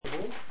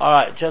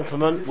Alright,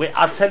 gentlemen,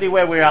 I'll tell you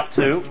where we're up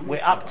to.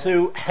 We're up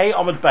to Hey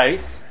Omid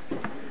Base.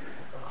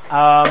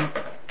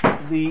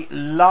 The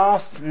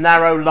last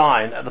narrow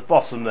line at the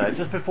bottom there,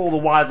 just before the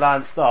wide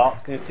line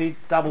starts. Can you see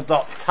double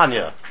dots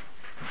Tanya?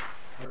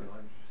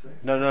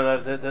 No,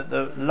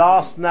 the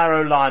last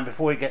narrow line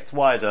before it gets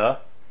wider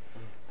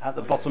at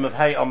the bottom of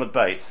Hey Omid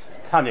Base.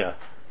 Tanya,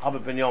 Abba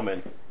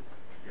Binyamin.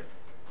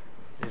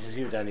 This is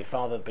you, Danny,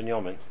 Father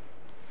Binyamin.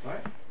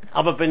 Right.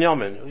 Abba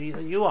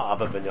Binyamin. You are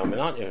Abba Binyamin,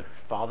 aren't you?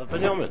 Father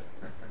Binyamin.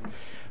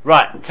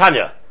 Right,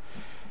 Tanya.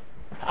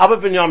 Abba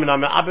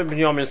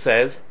Binyamin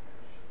says,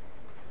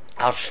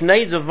 Al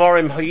Shnei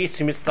Devorim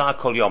Hayisi Mitzvah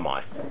Kol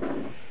Yomai.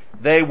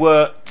 There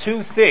were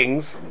two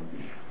things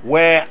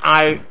where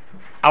I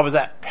was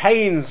at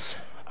pains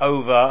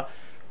over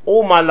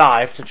all my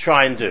life to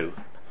try and do.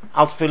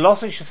 Al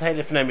Tfilosi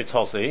Shetei Lifnei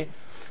Mitosi.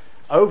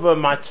 Over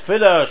my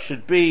tefillah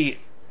should be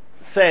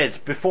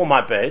said before my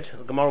bed.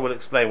 The Gemara will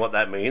explain what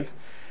that means.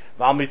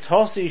 Val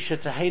Mitosi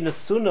Shetei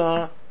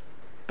Nesuna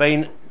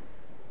Bein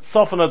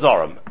Sof and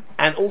Adorim.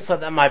 And also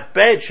that my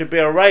bed should be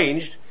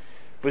arranged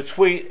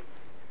between...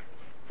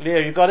 Leo,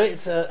 you got it?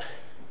 It's the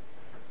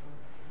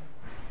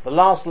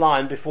last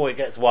line before it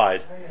gets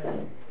wide.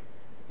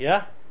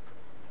 Yeah?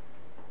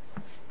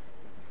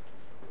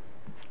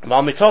 That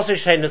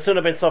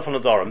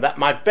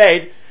my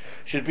bed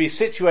should be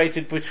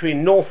situated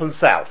between north and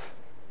south.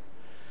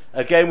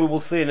 Again, we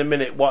will see in a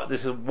minute what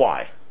this is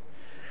why.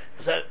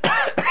 So,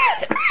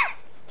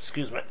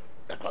 excuse me,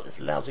 I've got this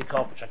lousy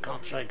cough which I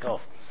can't shake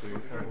off.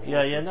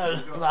 No,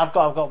 I've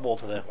got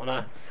water there.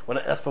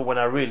 That's for when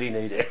I really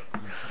need it.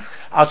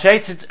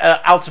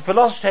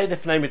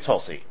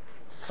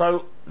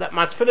 So that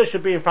my tefillah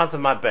should be in front of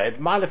my bed.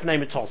 My lifnei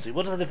mitosi.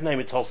 What does lifnei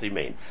mitosi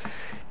mean?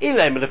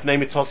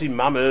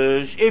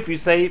 If you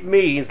say it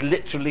means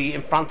literally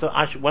in front of,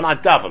 when I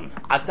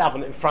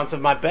daven in front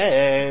of my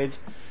bed.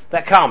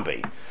 That can't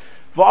be.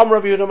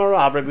 Rabbi Yehuda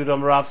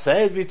Marav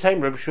says,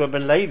 "V'teim Rabbi Shua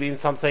ben Levi." And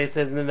some say it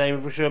says in the name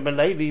of Rabbi Shua ben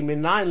Levi.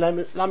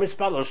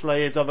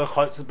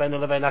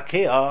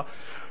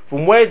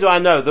 From where do I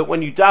know that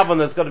when you daven,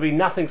 there's got to be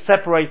nothing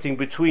separating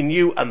between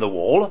you and the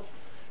wall?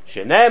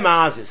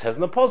 Shene'emar, it says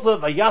in the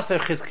Pasuk, "Vayaser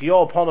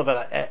Chizkiyo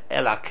uponav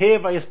el hakir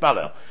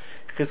vayisbalel."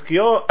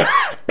 Chizkiyo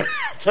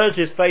turned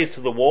his face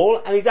to the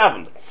wall and he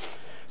davened.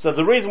 So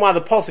the reason why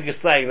the Pasuk is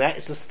saying that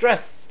is to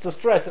stress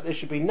that there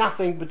should be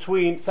nothing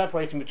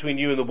separating between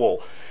you and the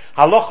wall.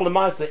 Halacha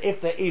l'maaseh,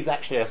 if there is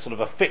actually a sort of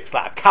a fix,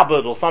 like a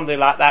cupboard or something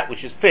like that,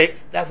 which is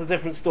fixed, that's a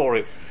different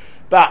story.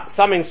 But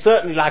something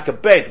certainly like a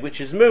bed, which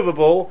is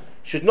movable,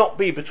 should not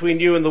be between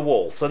you and the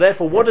wall. So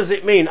therefore, what does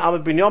it mean? Abba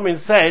Binyamin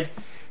said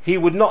he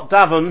would not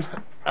daven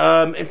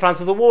in front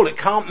of the wall. It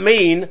can't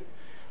mean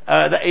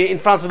that in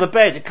front of the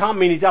bed. It can't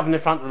mean he daven in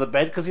front of the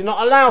bed because he's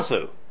not allowed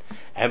to.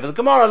 And for the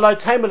Gemara, lo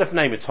tema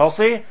lifnei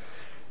mitosi.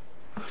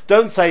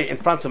 Don't say in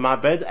front of my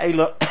bed.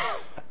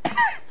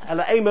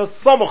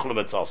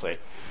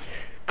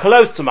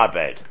 Close to my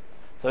bed.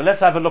 So let's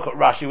have a look at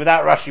Rashi.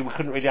 Without Rashi, we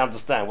couldn't really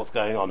understand what's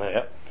going on here.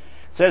 It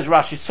says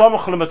Rashi,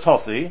 Somoch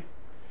l'matosi.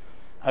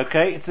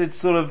 Okay, it's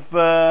sort of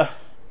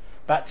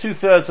about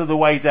 2/3 of the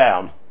way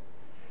down.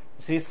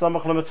 You see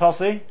Somoch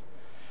l'matosi?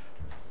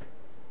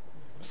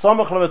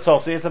 Somoch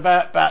l'matosi, it's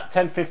about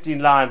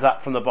 10-15 lines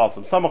up from the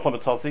bottom. Somoch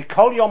l'matosi,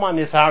 Kol yomai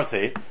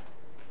nisharti.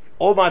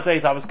 All my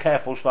days I was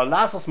careful, sh'lo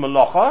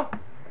malocha,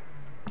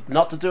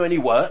 not to do any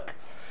work,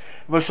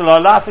 not to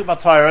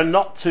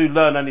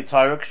learn any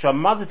Torah,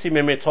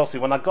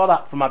 when I got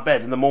up from my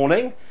bed in the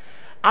morning,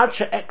 I'm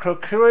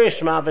basically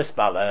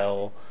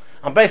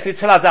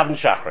till I daven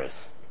Shachris.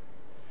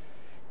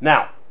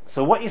 Now,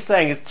 so what you're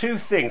saying is two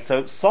things.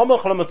 So,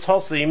 Somoch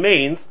l'matosi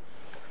means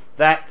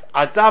that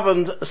I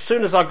davened as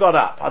soon as I got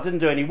up. I didn't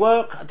do any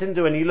work, I didn't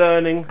do any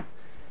learning.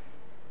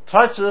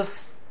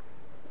 Tosfos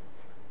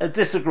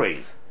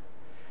disagrees.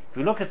 If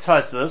you look at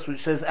Tosfos,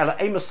 which says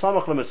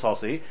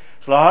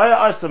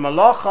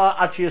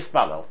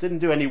didn't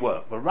do any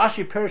work, but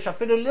Rashi Pirish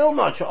afilu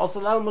lilmad also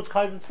lilmad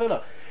kayv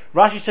tefillah.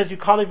 Rashi says you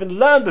can't even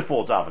learn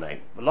before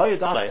davening.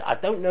 I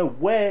don't know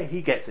where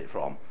he gets it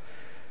from.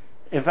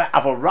 In fact,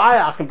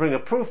 Avaraya, I can bring a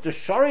proof to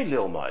Shari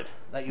lilmad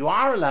that you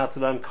are allowed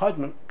to learn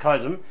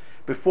kaidem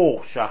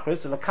before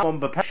Shachris. And come on,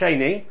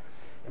 Sheni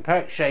in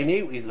Perek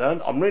Sheni we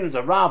learned Omrinu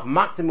de Rav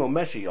Makdim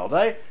Meshi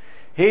Yodei.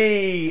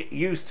 He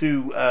used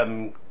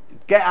to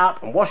get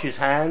up and wash his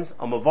hands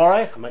on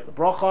Mavorech and make the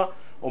brocha,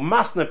 or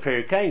Masna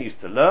Pirikein used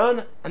to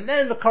learn, and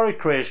then the Kori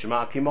Kriya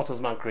Shema,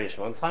 Kimotazman Kriya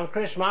Shema. When the time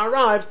Kriya Shema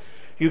arrives,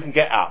 you can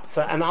get up.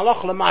 So, and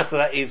Halacha L'maaseh,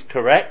 that is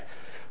correct,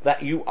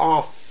 that you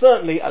are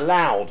certainly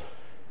allowed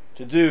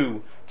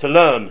to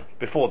learn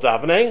before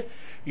davening.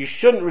 You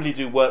shouldn't really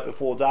do work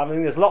before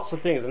davening. There's lots of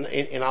things, and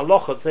in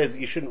Halacha it says that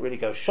you shouldn't really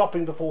go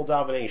shopping before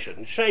davening, you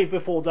shouldn't shave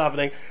before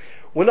davening.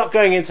 We're not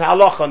going into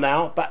Halacha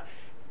now, but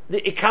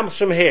it comes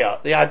from here.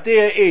 The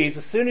idea is,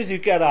 as soon as you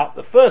get up,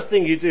 the first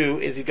thing you do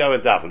is you go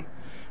and daven.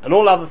 And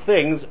all other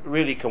things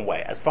really can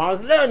wait. As far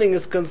as learning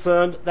is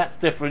concerned, that's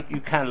different.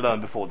 You can learn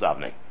before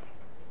davening.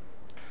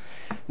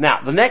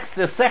 Now,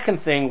 the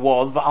second thing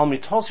was, V'al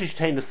mitosi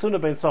shtein nesuna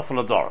ben sof and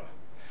adorim.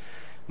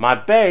 My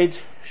bed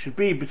should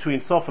be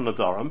between Sof and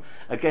Adoram.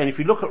 Again, if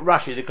you look at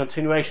Rashi, the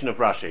continuation of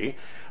Rashi,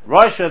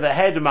 Raisha, the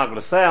head of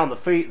Maglasei on the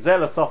feet,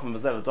 Zela Sof and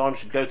Zela Adoram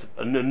should go to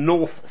the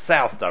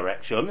north-south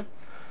direction.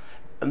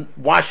 And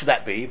why should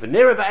that be? The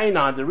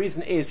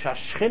reason is that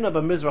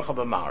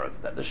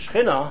the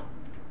Shechina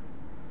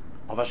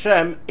of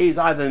Hashem is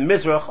either in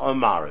Mizrach or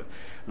Ma'ariv.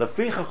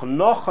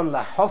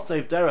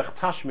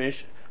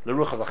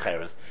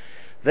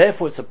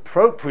 Therefore, it's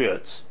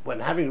appropriate when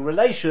having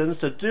relations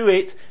to do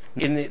it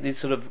in the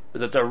sort of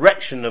the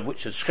direction of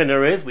which the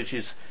Shechina is, which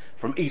is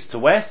from east to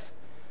west,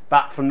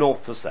 but from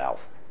north to south.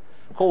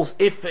 Of course,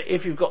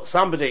 if you've got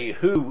somebody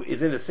who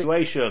is in a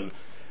situation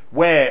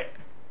where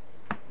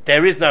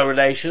there is no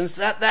relations,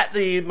 that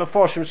the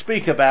Meforshim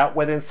speak about,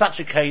 whether in such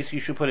a case you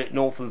should put it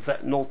north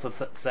to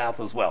south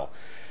as well.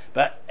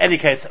 But any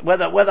case,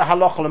 whether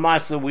halacha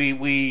l'maisa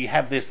we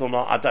have this or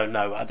not, I don't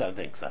know. I don't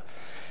think so.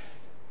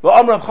 But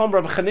Amr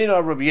Rabbi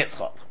Chanina Rabbi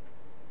Yitzchak,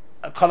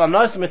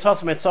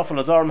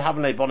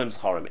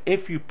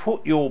 if you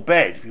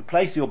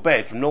place your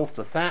bed from north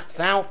to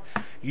south,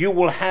 you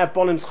will have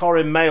bonim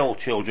zchorim male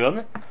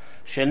children.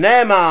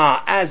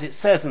 Shenema, as it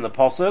says in the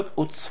pasuk,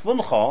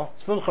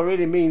 tzfuncha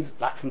really means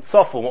like from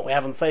tzofel, what we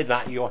haven't said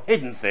that your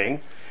hidden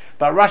thing.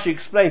 But Rashi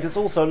explains it's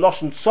also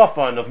loshen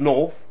tzofon of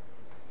north.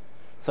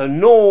 So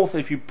north,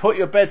 if you put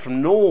your bed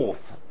from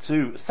north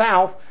to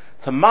south,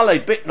 to male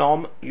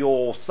bitnom,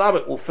 your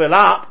stomach will fill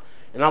up.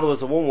 In other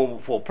words, a woman will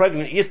fall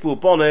pregnant, yisbu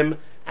bonim,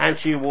 and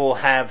she will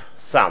have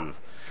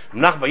sons.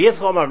 Rav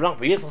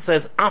Yitzchak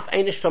says, af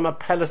einishtama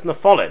peles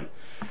nefolim.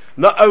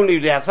 Not only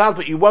do you have sons,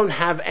 but you won't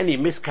have any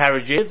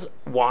miscarriages.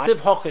 Why?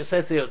 It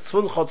says here,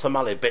 tzvuncha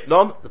tamale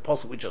bitnom, the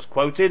pasuk we just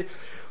quoted.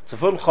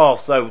 Tzvuncha,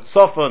 so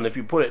soften, if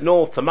you put it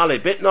north, tamale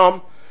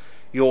bitnom,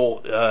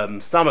 your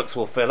stomachs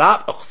will fill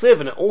up.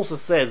 And it also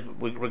says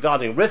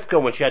regarding Rivka,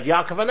 when she had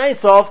Yaakov and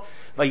Esav,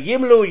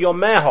 vayimlu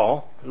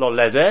yomeho lo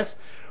ledes,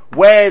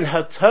 when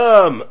her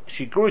term,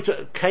 she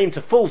came to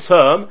full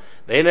term,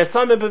 they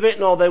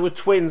were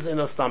twins in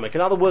her stomach. In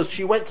other words,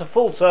 she went to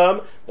full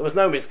term, there was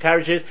no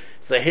miscarriages.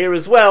 So here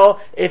as well,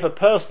 if a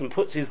person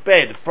puts his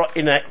bed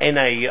in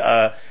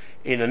a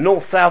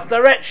north-south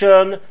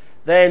direction,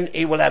 then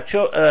he will have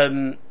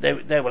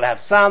they will have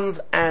sons,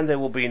 and there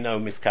will be no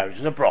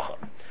miscarriages. A brocha.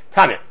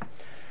 Tanya.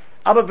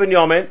 Abba ben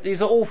Yomin,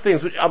 these are all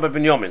things which Abba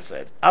ben Yomin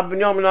said. Abba ben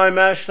Yomin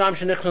Omer, Shnam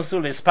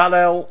shenichnasu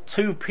lispalel,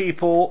 two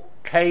people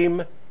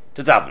came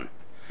to daven.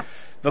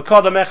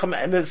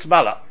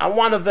 And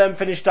one of them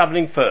finished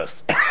davening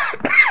first.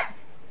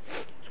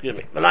 Excuse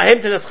me.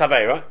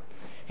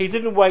 He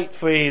didn't wait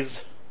for his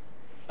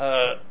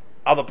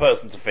other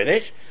person to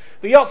finish.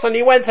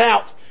 He went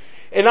out.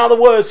 In other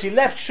words, he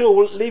left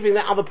shul, leaving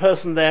that other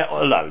person there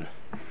alone.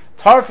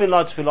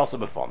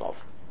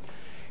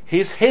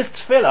 His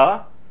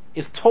tefillah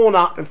is torn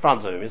up in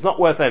front of him. It's not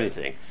worth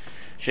anything.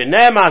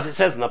 As it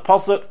says in the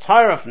pasuk,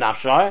 Torah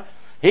nafshai,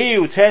 he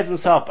who tears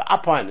himself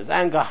up in his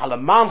anger,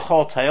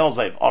 halamancho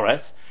teozev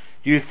ores.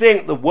 Do you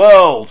think the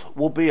world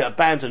will be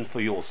abandoned for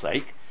your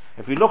sake?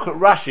 If we look at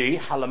Rashi,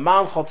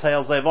 halamancho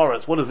teozev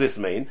ores, what does this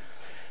mean?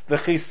 Do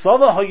you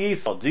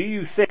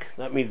think,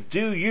 that means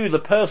do you, the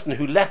person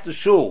who left the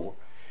shul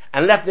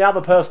and left the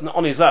other person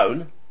on his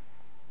own,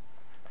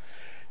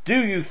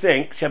 do you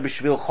think, because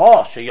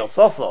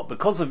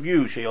of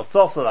you,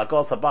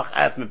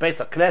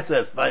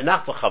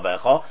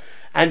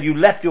 and you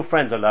left your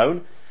friend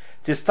alone,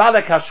 the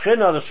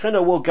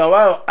Shechina will go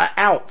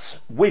out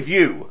with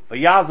you,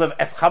 and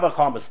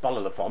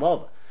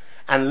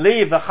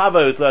leave the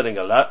Chava who's learning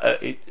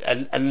alone,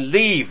 and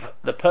leave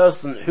the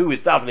person who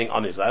is davening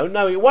on his own.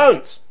 No, he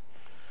won't.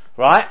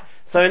 Right?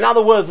 So in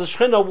other words, the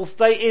Shechina will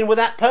stay in with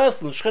that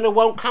person. The Shechina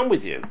won't come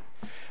with you.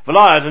 And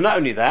not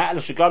only that,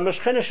 you'll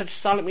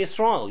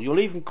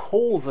even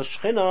cause the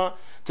Shechina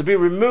to be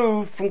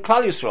removed from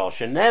Klal Yisrael.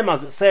 Shenem,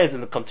 as it says in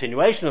the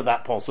continuation of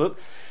that pasuk,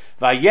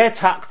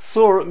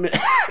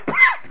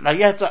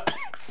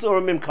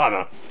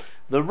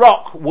 the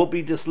rock will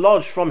be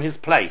dislodged from his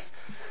place.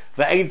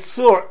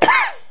 Tzur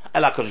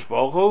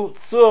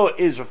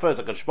is referred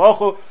to Kadosh Baruch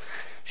Hu.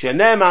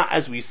 Shenema,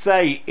 as we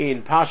say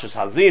in Parshas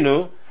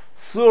Hazinu,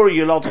 Tzur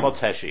Yilod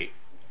Choteshi.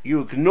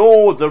 You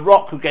ignore the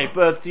rock who gave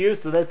birth to you,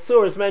 so that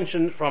Tzur is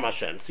mentioned from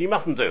Hashem. So you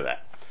mustn't do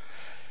that.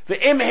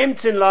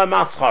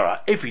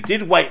 If he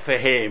did wait for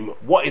him,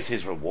 what is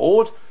his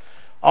reward?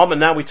 And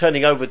now we're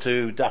turning over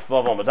to Daf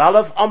Vav Amud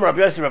Aleph. Rabbi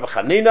Yossi Rabbi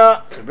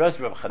Chanina,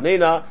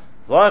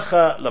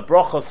 Zoicha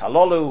lebrochos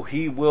halolu,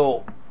 he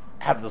will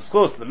have the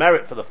schus, the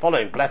merit for the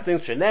following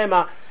blessings.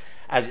 Shenema,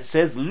 as it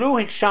says, Lu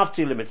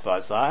hikshavti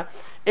lemitzvosai.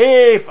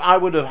 If I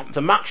would have, to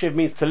makshiv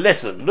means to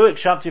listen. Lu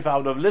hikshavti, if I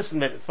would have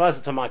listened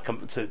to my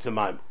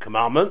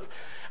commandments.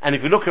 And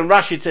if you look in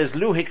Rashi, it says,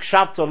 Lu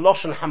hikshavta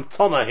loshen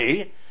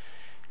hamtonahi.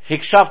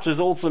 Hikshavta is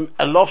also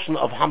a loshen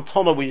of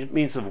hamtona, which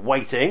means of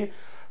waiting.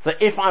 So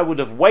if I would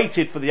have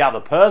waited for the other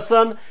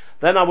person,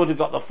 then I would have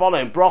got the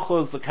following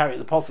brachos. The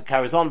pasuk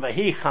carries on,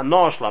 Vehi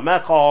chanosh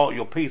lamecha,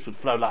 your peace would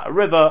flow like a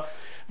river.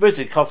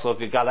 Visit kosol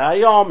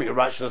gegalei hayom, your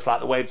righteousness like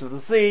the waves of the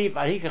sea.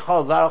 Vehi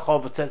kechal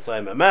zaracho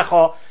v'tetzoy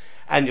memecha,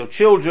 and your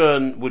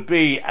children would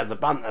be as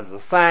abundant as the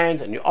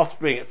sand, and your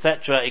offspring,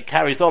 etc. It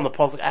carries on, the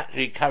pasuk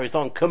actually carries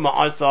on, kuma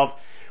isov,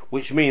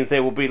 which means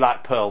they will be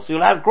like pearls. So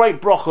you'll have great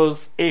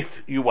brochos if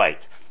you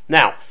wait.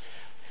 Now,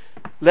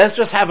 let's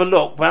just have a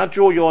look. When I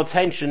draw your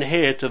attention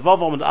here to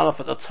Vav and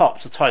Aleph at the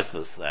top, to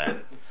Tosfos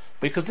there,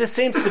 because this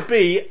seems to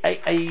be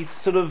a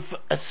sort of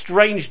a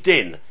strange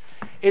din.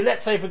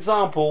 Let's say, for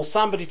example,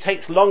 somebody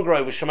takes longer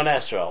over Shemoneh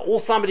Esrei, or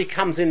somebody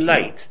comes in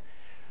late.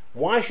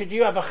 Why should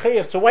you have a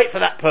chiyuv to wait for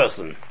that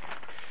person?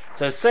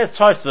 So it says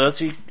Tosfos,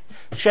 he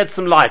sheds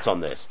some light on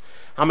this.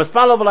 Pirush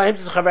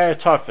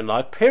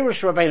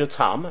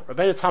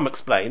Rabbeinu Tam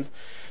explains,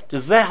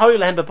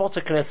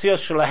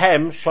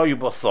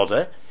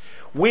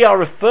 we are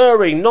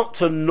referring not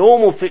to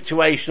normal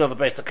situation of the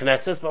Beis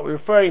Knesset, but we're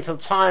referring to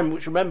the time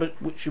which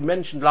you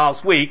mentioned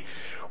last week,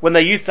 when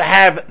they used to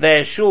have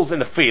their shuls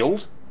in a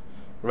field.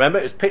 Remember,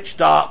 it was pitch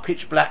dark,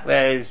 pitch black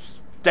there, it's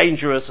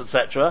dangerous,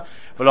 etc.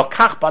 And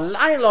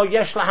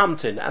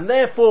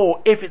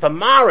therefore, if it's a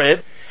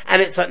Mariv, and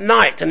it's at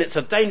night, and it's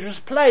a dangerous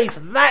place,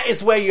 that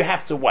is where you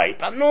have to wait.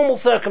 But normal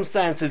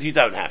circumstances, you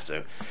don't have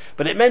to.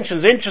 But it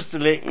mentions,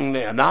 interestingly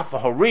enough, for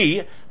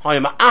Hori,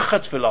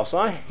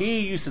 he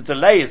used to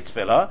delay his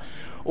tefillah,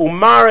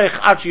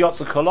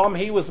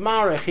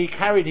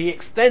 he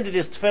extended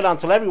his tefillah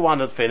until everyone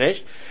had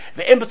finished.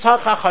 So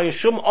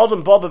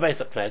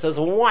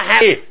what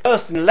happened if a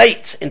person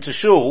late into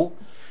shul?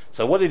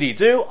 So what did he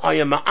do? So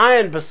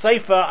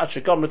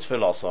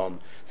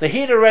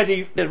he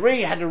already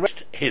had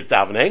arranged his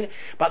davening,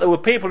 but there were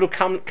people who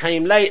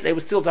came late, they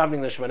were still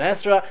davening the Shemoneh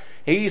Esrei.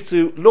 He used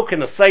to look in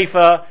the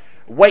sefer,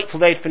 wait till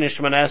they'd finished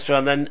Shemoneh Esrei,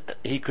 and then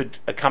he could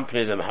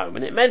accompany them home.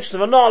 And it mentioned,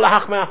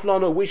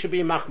 we should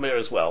be machmir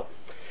as well.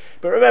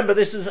 But remember,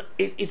 this is,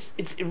 it's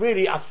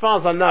really, as far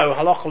as I know,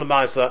 halacha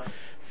l'maisa,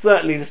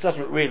 certainly this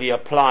doesn't really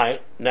apply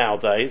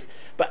nowadays.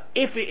 But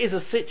if it is a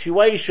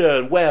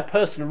situation where a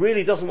person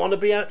really doesn't want to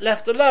be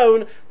left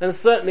alone, then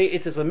certainly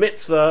it is a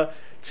mitzvah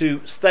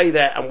to stay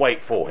there and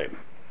wait for him.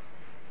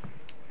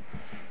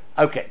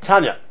 Okay,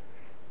 Tanya.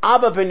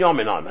 Abba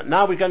Binyamin.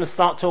 Now we're going to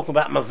start talking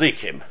about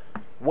mazikim,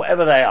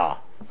 whatever they are.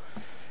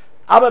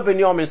 Abba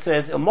Binyamin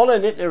says,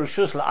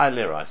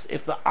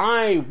 if the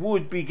eye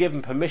would be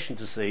given permission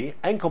to see,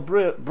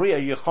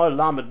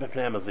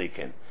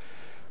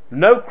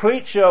 no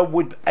creature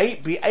would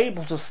be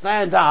able to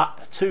stand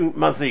up to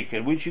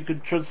mazikin, which you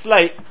could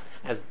translate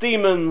as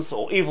demons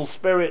or evil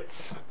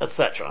spirits,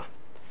 etc.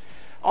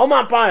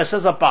 Omar Baya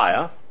says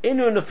Abaya,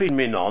 Inu Nafid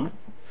Minon,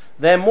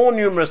 they're more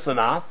numerous than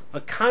us,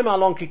 but Kaima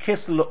Lonki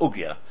Kisla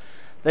Ugya.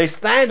 They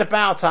stand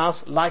about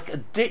us like a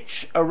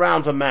ditch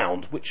around a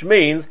mound, which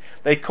means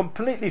they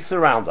completely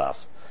surround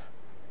us.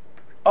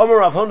 Omar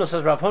Rav Huna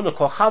says Rav Huna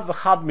Kol Chad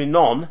V'Chad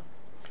Minon,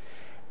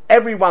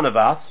 every one of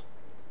us,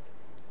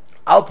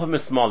 Alpa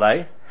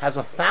Mismole, has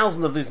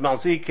 1,000 of these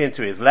mazikin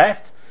to his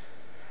left,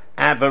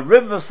 and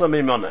V'Rivvasa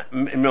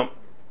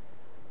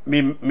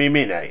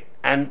Mimine,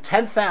 and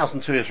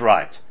 10,000 to his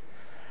right.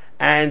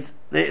 And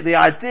the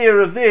idea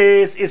of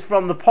this is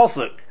from the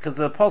Posuk, because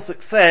the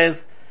Posuk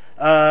says,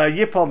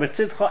 Yipol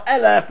Mitzidcha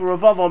Elef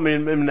Ravovo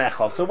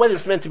Mimnecha. So whether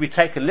it's meant to be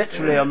taken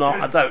literally or not,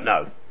 I don't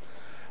know.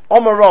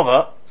 Omar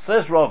Rava,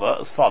 says Rava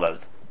as follows,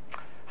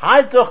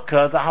 Hai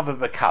Duchka Dahava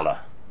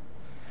Bekala.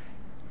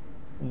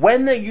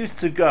 When they used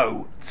to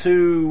go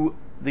to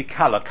the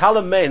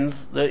Kala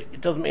means, it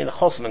doesn't mean a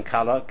chosen and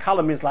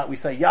Kala means like we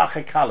say,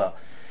 Yache Kala.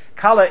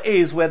 Kala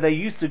is where they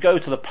used to go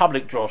to the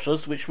public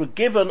droshas, which were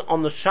given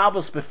on the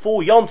Shabbos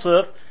before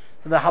Yontov,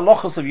 to the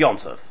halachas of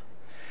Yontov.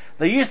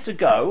 They used to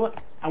go,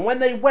 and when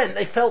they went,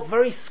 they felt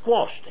very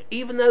squashed,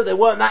 even though there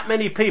weren't that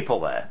many people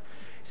there.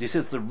 So he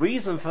says the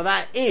reason for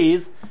that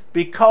is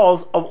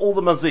because of all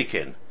the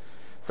mazikin.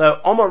 So,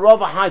 Omar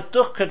Rava Hai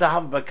Duchka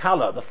Dahav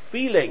Bakala, the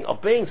feeling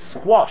of being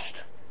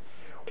squashed,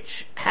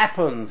 which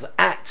happens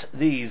at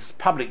these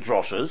public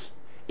droshas,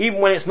 even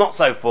when it's not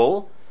so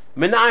full,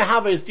 Minai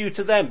Hava is due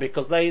to them,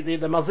 because the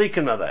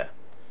mazikin are there.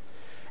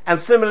 And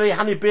similarly,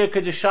 Hani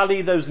Birka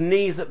Deshali, those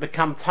knees that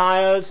become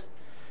tired,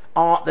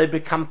 they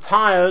become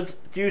tired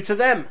due to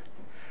them.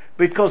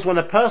 Because when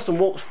a person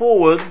walks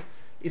forward,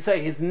 you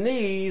say his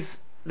knees,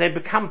 they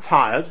become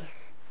tired,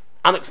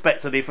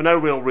 unexpectedly, for no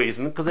real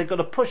reason, because they've got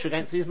to push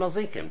against these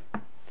mazikin.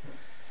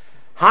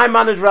 High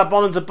managed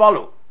Rabban and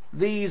Debolu,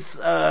 these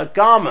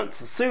garments,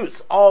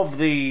 suits of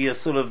the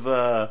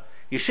yeshiva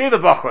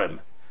bochrim,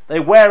 they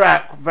wear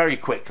out very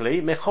quickly,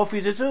 because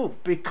these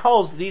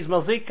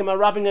mazikim are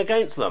rubbing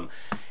against them.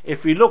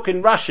 If we look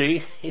in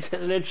Rashi, he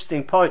says an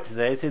interesting point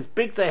today. He says,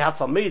 Big Day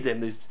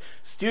Hatalmidim, these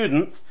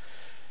students,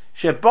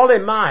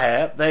 Shebolim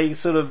Maher, they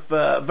sort of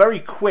very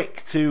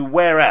quick to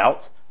wear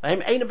out.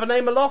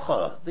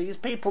 These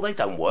people, they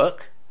don't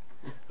work.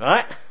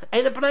 Right?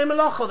 They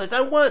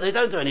don't work, they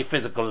don't do any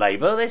physical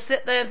labour, they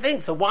sit there and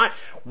think, so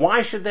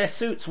why should their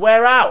suits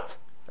wear out?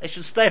 They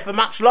should stay for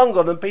much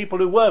longer than people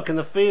who work in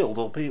the field,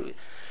 or people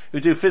who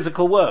do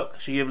physical work.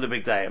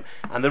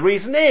 And the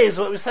reason is,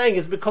 what we're saying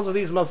is because of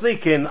these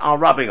mazikin are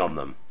rubbing on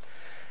them.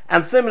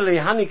 And similarly,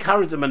 Hani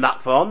Karidam and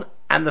Nakfon,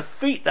 and the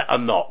feet that are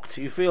knocked,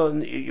 you feel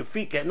your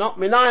feet get knocked,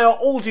 Minai are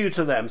all due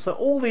to them. So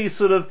all these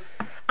sort of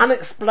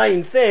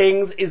unexplained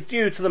things is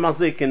due to the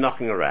mazikin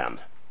knocking around.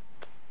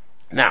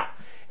 Now,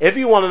 if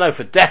you want to know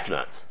for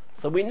definite,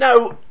 so we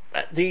know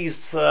that these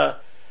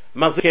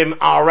mazikim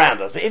are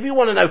around us, but if you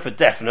want to know for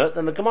definite,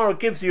 then the Gemara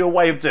gives you a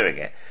way of doing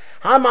it.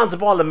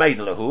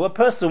 A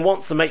person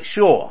wants to make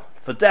sure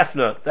for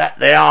definite that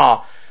there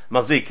are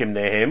mazikim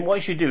near him. What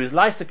he should do is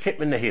lice the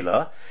kitman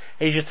nehila.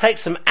 He should take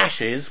some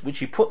ashes which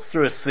he puts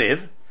through a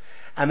sieve,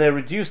 and they're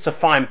reduced to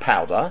fine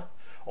powder.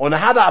 Or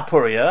nahada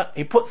apuria,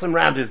 he puts them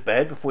round his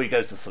bed before he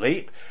goes to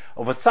sleep.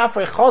 Or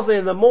v'safrei choze,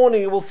 in the morning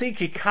he will see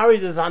he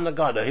carried his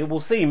anagada. He will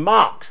see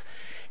marks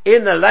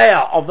in the layer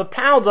of the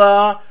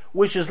powder,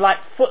 which is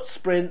like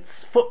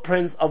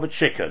footprints of a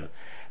chicken.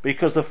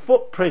 Because the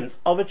footprints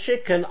of a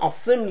chicken are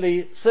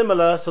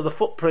similar to the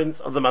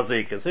footprints of the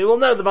mazikin. So you will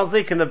know the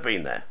mazikin have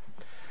been there.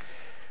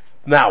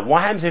 Now,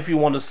 what happens if you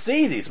want to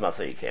see these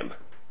mazikim?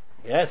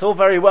 Yeah, it's all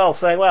very well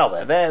saying, well,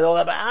 they're there, all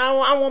that, but I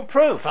want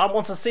proof. I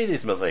want to see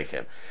these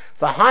mazikin.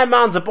 So, high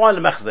man to boil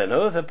the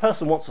mechzenu. If a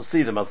person wants to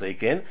see the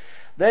mazikin,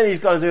 then he's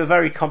got to do a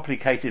very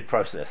complicated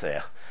process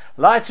here.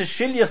 Like to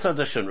shilyas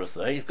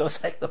adashunrusa, he's got to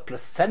take the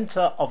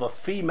placenta of a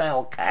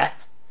female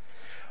cat.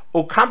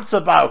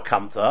 Ukamta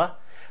baukamta.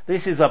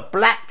 This is a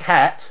black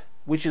cat,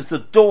 which is the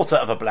daughter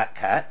of a black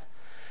cat.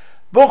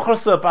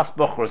 Bukhrusa bas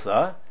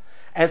bukhrusa.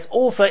 And it's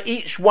also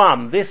each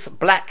one, this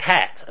black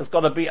cat has got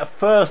to be a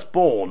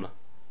firstborn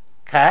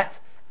cat,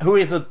 who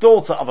is a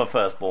daughter of a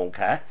firstborn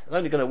cat. It's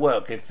only going to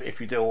work if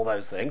you do all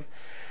those things.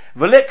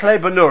 Velikle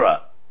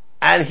benura,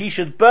 and he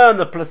should burn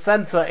the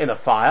placenta in a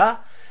fire.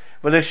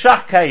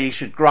 Velishake, he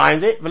should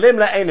grind it.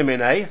 Velimle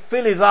enamine,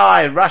 fill his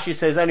eye, Rashi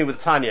says only with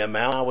tiny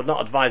amount. I would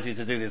not advise you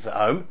to do this at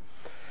home.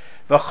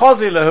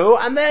 V'chozilahu,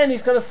 and then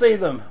he's going to see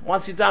them.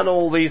 Once you've done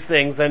all these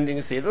things, then you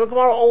can see them. The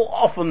Gemara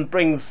often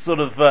brings sort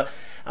of,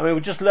 we're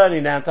just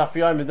learning now in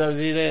Tafiyom, those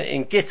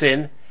in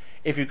Gittin,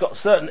 if you've got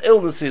certain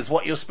illnesses,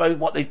 what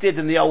they did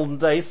in the olden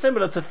days,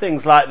 similar to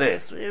things like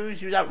this, which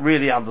you don't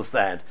really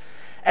understand.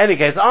 Any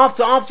case,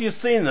 after you've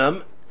seen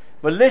them,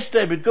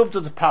 v'lishte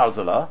beguvta to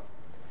parzala,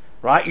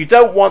 right? You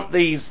don't want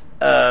these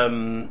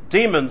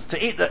demons to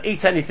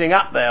eat anything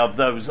up there of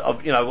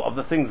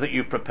the things that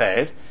you've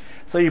prepared.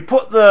 So you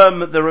put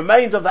the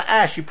remainder of the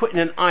ash, you put in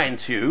an iron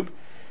tube,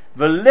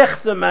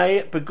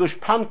 v'lichtame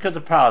begushpanka de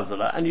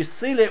parzala, and you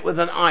seal it with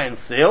an iron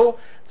seal,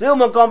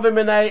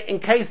 in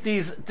case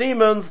these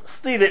demons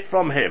steal it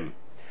from him.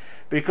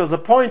 Because the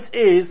point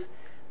is,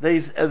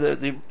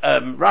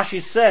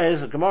 Rashi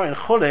says, Gemara in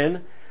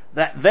Chulin,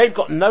 that they've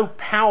got no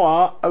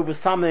power over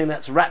something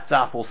that's wrapped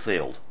up or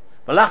sealed.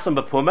 V'lachtam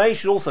b'pumei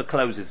should also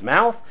close his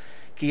mouth,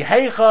 ki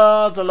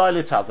heicha d'loi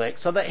litazek,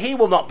 so that he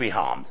will not be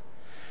harmed.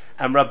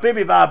 And Rabbi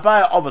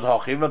Abaye Ovid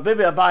Hochi, Rabbi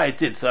Abaye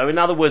did so. In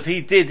other words,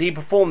 he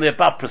performed the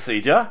above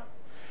procedure.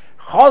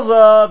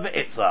 Chaza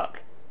v'itzak.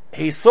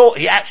 He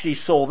actually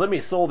saw them,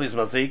 he saw these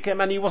mazikim,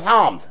 and he was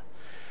harmed.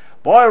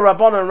 Boy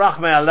Rabbanon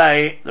Rachmei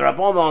Alei, the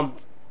Rabbanon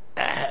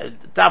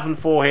davened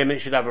for him, it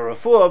should have a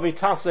refuah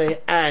v'tase,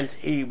 and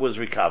he was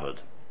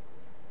recovered.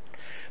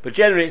 But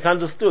generally it's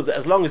understood that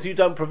as long as you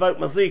don't provoke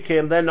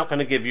mazikim, they're not going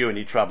to give you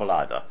any trouble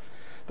either.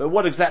 But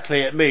what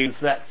exactly it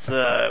means,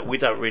 we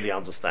don't really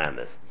understand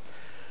this.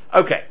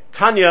 Okay,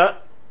 Tanya,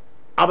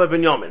 Abba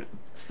Binyamin.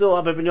 Still,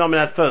 Abba Binyamin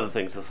had further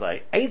things to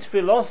say. Ain't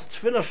tefillah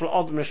shel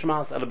adam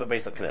nishmas ela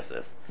bebeis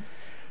hakneses.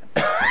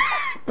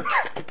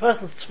 A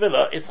person's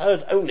tefillah is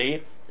heard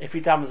only if he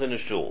davens in a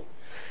shul.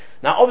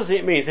 Now, obviously,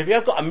 it means if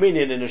you've got a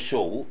minyan in a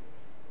shul,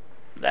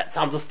 that's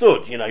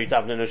understood. You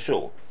daven in a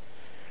shul.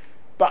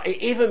 But it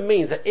even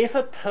means that if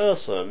a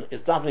person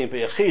is davening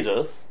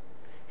b'yachidus,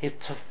 his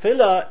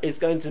tefillah is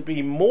going to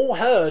be more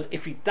heard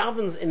if he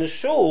davens in a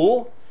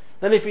shul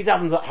than if he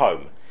davens at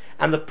home.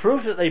 And the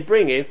proof that they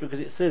bring is because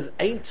it says,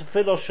 Ein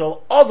tefillah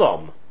shel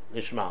Adam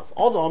nishmas.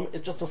 Adam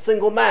is just a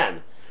single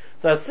man.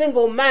 So a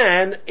single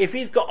man, if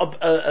he's got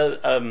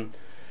the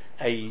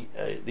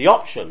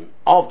option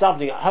of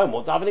davening at home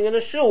or davening in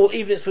a shul,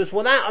 even if it's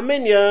without a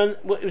minyan,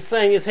 what it's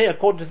saying is here,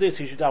 according to this,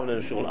 he should daven in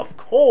a shul. Of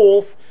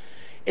course,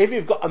 if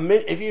you've got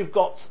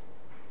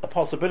a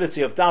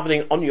possibility of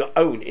davening on your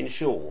own in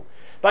shul,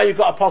 but you've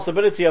got a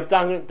possibility of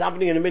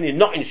davening in a minyan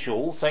not in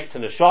shul, say it's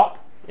in a shop.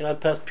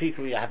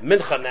 People you have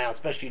mincha now,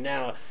 especially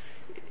now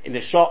in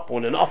a shop or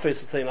in an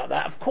office or something like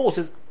that. Of course,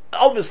 it's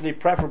obviously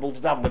preferable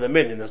to daven with a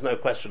minyan. There's no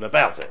question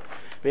about it.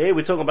 But here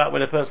we're talking about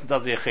when a person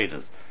does the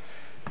achidas.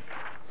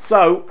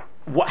 So,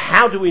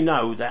 how do we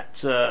know that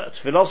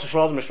tefillah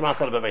shel adam nishmas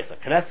ela bebeis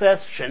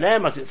hakneses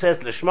shenem, as it says,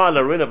 lishma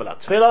l'rina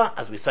v'la tefillah,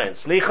 as we say in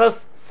slichas,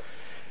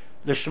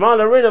 lishma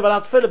l'rina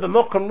v'la tefillah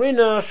b'mokom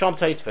rina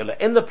shomtei tefillah,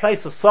 in the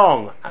place of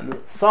song, and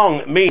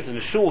song means in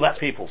the shul that's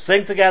people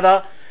sing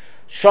together.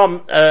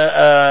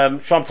 Shomtei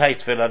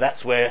tefillah,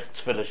 that's where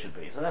tefillah should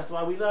be. So that's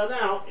why we learn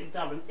out in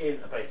daven in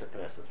a basic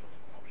knesset.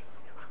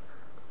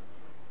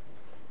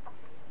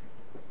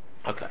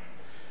 Okay.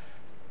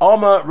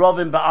 Omer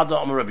Rovim ba'ada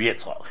Omer Rabbi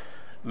Yitzchak.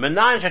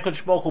 Menayin shekod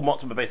shbochu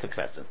motzim b'basic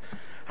knesset.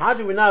 How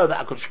do we know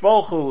that HaKadosh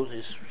Baruch Hu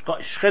has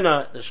got his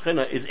Shechina, the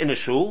Shechina is in a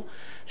shul?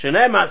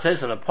 Shene'emar, it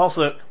says in a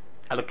Pasuk,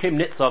 Elokim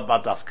Nitzav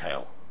B'adas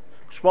Keil.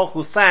 HaKadosh Baruch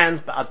Hu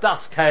stands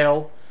B'adas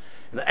Keil,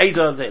 in the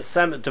Eidah,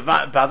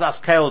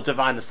 B'adas Keil,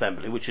 Divine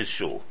Assembly, which is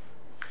shul.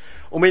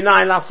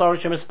 U'minayin la'asor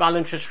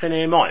shemispalim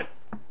sheshchina imoim.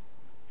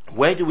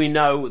 Where do we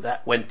know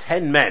that when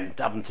 10 men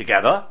daven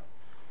together?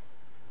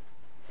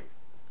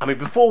 I mean,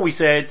 before we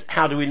said,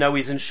 how do we know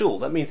he's in shul?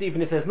 That means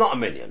even if there's not a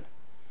million.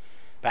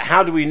 But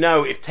how do we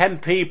know if 10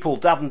 people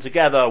daven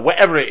together,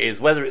 wherever it is,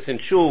 whether it's in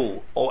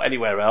shul or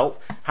anywhere else,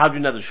 how do we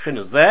know the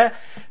Shekhinah is there?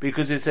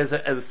 Because it says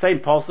at the same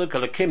pasuk,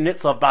 Elokim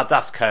Nitzav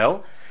B'adas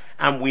Keil,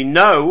 and we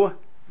know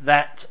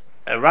that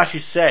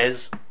Rashi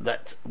says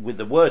that with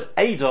the word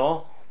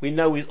Eidah, we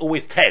know he's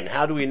always 10.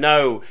 How do we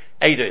know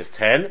Eidah is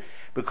 10?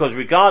 Because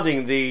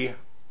regarding the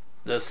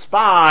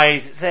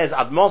spies, it says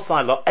Ad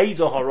Mosai Lo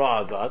Eidah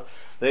Harazaz,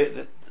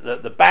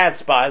 the bad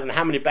spies, and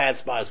how many bad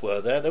spies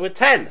were there? There were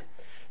 10.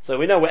 So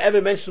we know wherever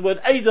it mentions the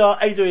word Eidah,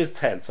 Eidah is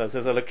 10. So it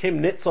says Elokim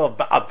Nitzav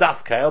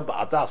B'adas Keil,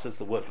 B'adas is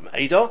the word from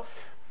Eidah.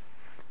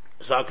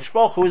 So HaKadosh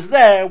Baruch Hu is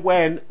there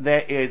when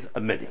there is a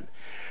million.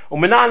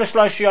 Where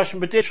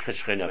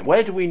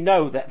do we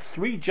know that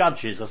 3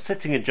 judges are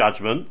sitting in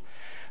judgment,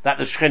 that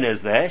the Shechina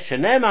is there?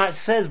 Shene'emar, it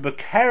says,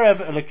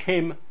 B'kerev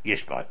Elokim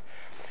Yishbait.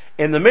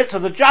 In the midst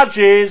of the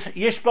judges,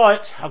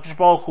 Yishbait, HaKadosh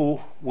Baruch Hu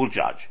will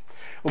judge.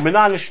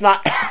 U'minayin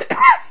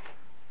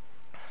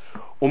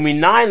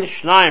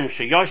l'shnayim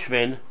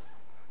sheyoshvin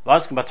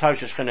v'askim b'torah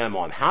shechina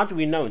emon. How do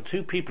we know when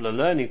 2 people are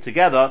learning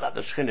together that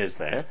the Shechina is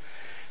there?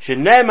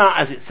 Shene'emar,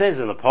 as it says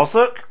in the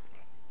Pasuk,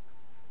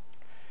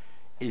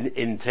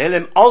 in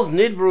Tehillim, Oz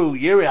nidbru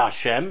yirei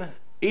Hashem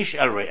ish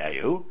el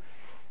re'ehu.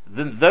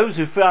 Those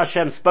who fear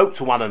Hashem spoke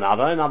to one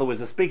another. In other words,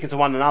 they're speaking to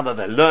one another,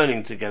 they're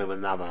learning together with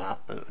another.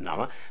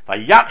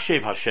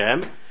 Vayakshev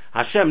Hashem.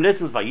 Hashem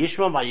listens,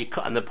 Vayishma,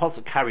 and the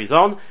Pasuk carries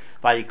on,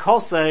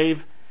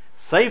 Vayikosev,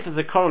 Sefer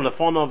Zikaron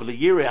Lefonov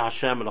Liyirei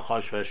Hashem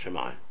L'choshvei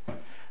Shemai.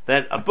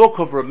 Then a book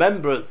of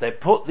remembrance,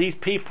 these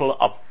people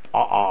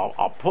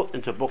are put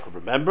into a book of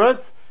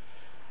remembrance,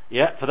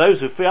 for those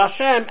who fear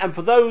Hashem, and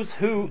for those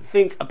who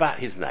think about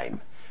His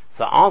name.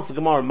 So answer the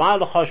Gemara, Ma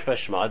L'choshvei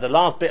Shemai, the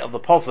last bit of the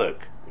Pasuk,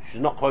 which is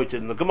not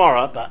quoted in the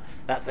Gemara, but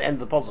that's the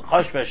end of the Pasuk,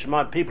 Choshvei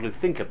Shemai, people who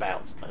think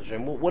about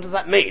Hashem. What does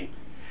that mean?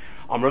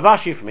 On Rav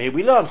Ashi from here,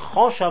 we learn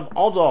Choshav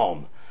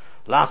Odom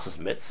Lassus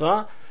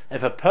Mitzvah.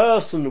 If a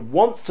person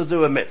wants to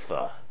do a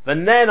mitzvah, but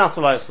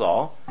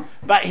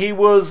he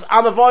was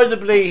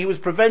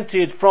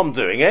prevented from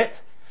doing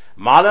it,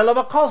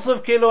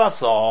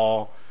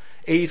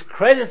 he's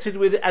credited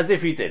with it as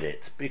if he did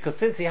it, because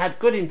since he had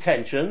good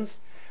intentions,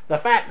 the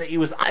fact that he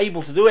was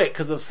able to do it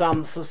because of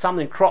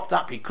something cropped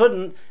up he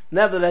couldn't,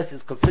 nevertheless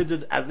is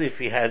considered as if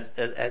he had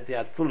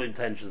full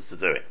intentions to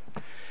do it.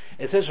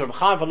 It says from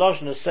Chaim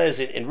Volozhin, says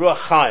in Ruach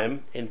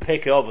Chaim in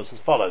Pirkei Avos as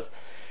follows.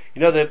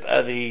 You know,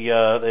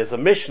 there's a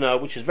Mishnah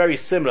which is very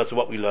similar to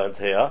what we learned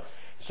here.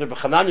 So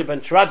Chananya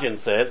ben Teradian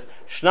says,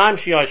 Shnaim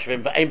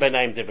shiyoshvim v'ein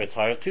b'neim divrei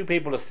Torah. 2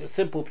 people are,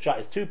 simple pshat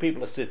is 2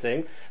 people are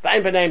sitting,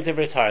 v'ein b'neim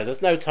divrei Torah.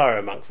 There's no Torah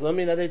amongst them.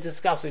 You know, they're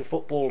discussing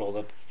football or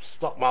the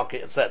stock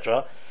market,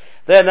 etc.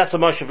 Then that's a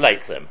moshev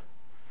leitzim.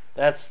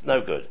 That's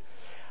no good.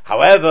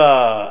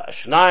 However,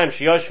 Shnaim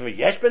shiyoshvim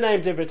v'yesh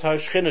b'neim divrei Torah,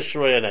 Shechina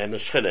shroya name, the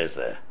Shechina is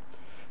there.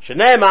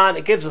 Shene'eman,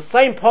 it gives the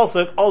same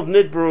pasuk, Oz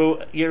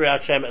nidbru yirei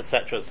Hashem,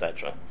 etc.,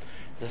 etc.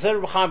 So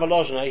Rabbi Chaim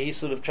Volozhin, he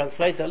sort of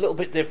translates it a little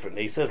bit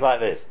differently. He says like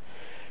this: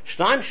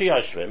 Shnaim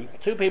sheyoshvim,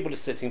 2 people are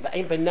sitting,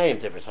 v'ein b'neim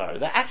divrei Torah.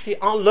 They actually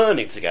are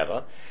learning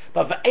together,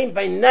 but v'ein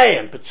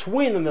b'neim,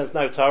 between them there's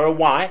no Torah.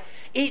 Why?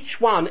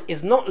 Each one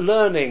is not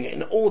learning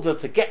in order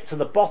to get to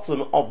the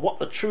bottom of what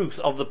the truth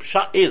of the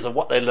pshat is of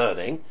what they're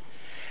learning,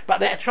 but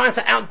they're trying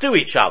to outdo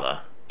each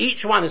other.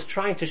 Each one is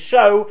trying to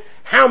show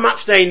how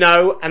much they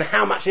know and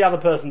how much the other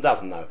person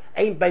doesn't know.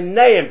 Ein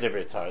b'neim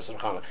divrei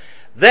Torah.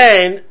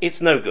 Then it's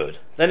no good.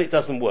 Then it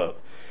doesn't work.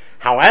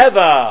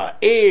 However,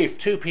 if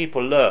 2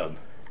 people learn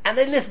and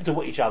they listen to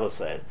what each other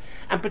says,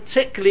 and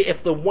particularly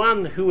if the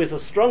one who is a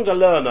stronger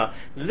learner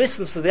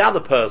listens to the other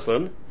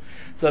person,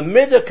 so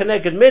midah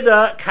keneged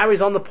midah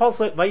carries on the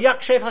pasuk,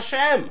 Vayakshev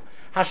Hashem.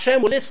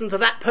 Hashem will listen to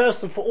that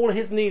person for all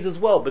his needs as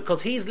well,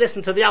 because he's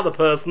listened to the other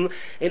person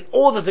in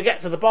order to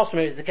get to the bottom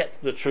of it, to get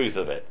to the truth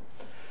of it.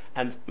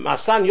 And my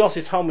son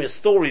Yossi told me a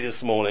story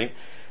this morning.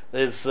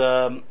 There's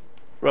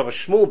Rabbi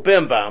Shmuel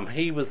Birnbaum.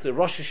 He was the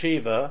Rosh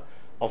Yeshiva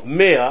of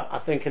Mir, I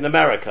think, in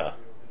America.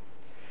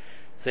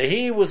 So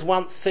he was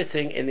once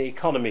sitting in the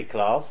economy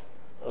class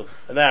of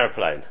an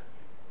aeroplane,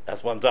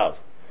 as one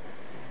does.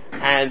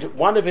 And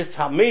one of his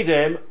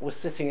Talmidim was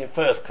sitting in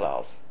first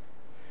class.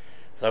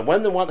 So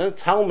when the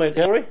Talmud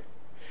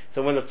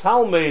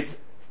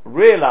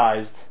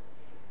realized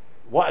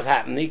what had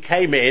happened, he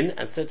came in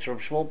and said to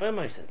Rabbi Shmuel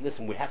Birnbaum, he said,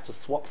 listen, we have to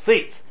swap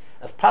seats.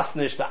 As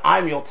pasnish that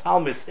I'm your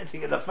Talmud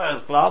sitting in the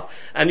first class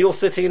and you're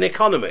sitting in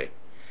economy.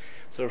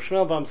 So Rabbi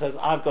Shmuel Birnbaum says,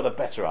 I've got a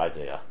better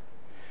idea.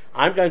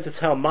 I'm going to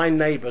tell my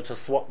neighbor to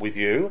swap with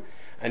you,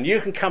 and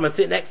you can come and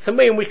sit next to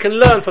me and we can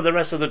learn for the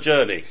rest of the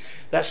journey.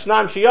 That's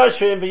Shnaim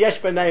Sheyoshvim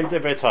v'yesh b'neim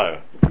divrei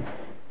Torah.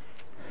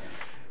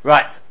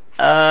 Right.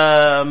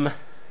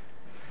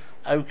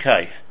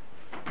 Okay.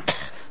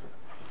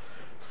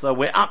 So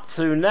we're up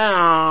to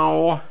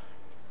now.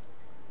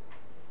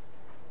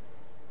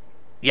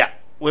 Yeah,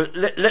 we're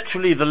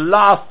literally the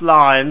last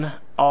line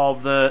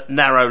of the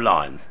narrow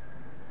lines.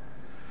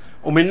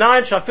 Where do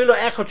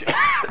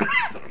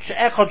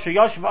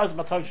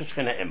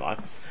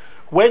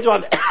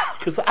I,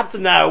 because up to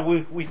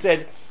now we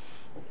said,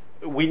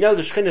 we know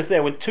the Shekhinah is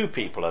there when two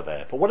people are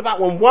there, but what about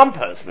when one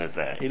person is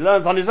there? He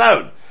learns on his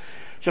own.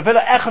 As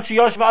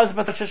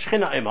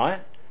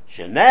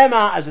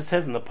it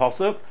says in the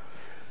Pasuk,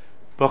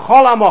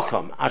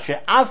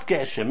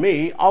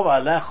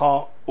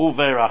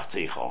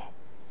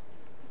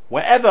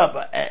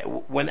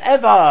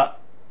 whenever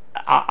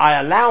I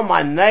allow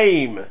my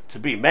name to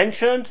be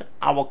mentioned,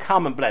 I will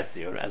come and bless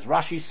you. As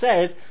Rashi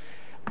says,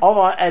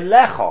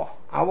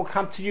 I will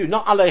come to you,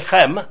 not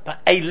alechem,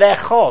 but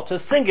elecho, to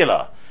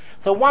singular.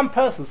 So one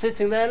person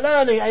sitting there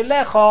learning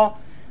elecho,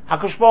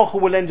 HaKadosh Baruch Hu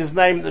will lend his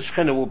name, the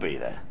Shekhinah will be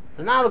there.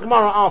 So now the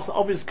Gemara asks the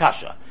obvious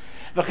kasha.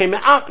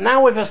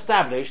 Now we've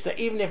established that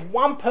even if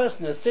one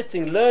person is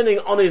sitting learning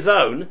on his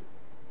own,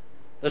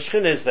 the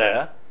Shekhinah is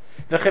there.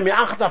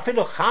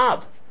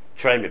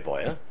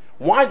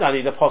 Why do I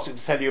need a posuk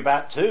to tell you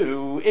about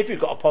two? If you've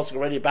got a posuk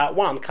already about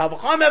one,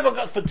 Kavachim ever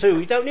got for two,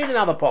 you don't need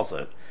another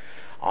posuk.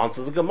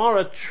 Answers the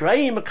Gemara,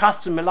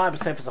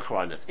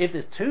 if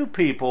there's two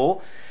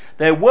people,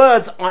 their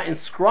words are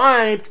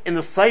inscribed in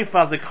the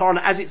Sefer Zikaron,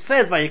 as it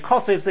says,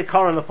 Vayikosef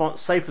Zikaron,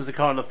 Sefer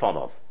Zikaron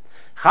Lefonov.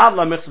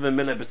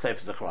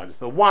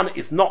 But one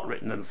is not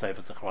written in the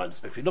Sefer Zikaron.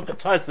 But if you look at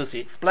Tosfos, he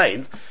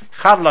explains,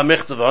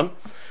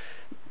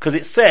 because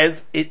it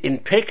says, in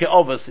Pirkei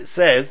Avos, it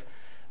says,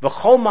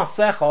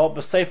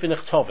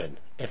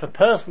 if a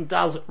person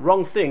does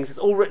wrong things, it's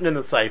all written in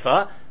the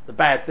Sefer, the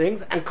bad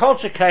things, and Kol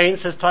Shekain,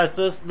 says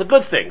Tosfos, the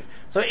good things.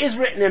 So it is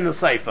written in the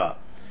Sefer,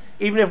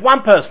 even if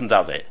one person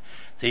does it.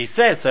 So he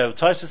says, so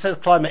Tosfos says,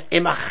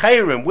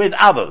 imacherim, with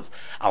others.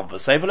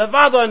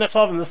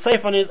 The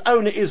Sefer on his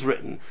own it is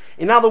written.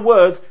 In other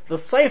words, the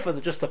Sefer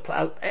that just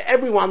applies,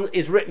 everyone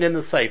is written in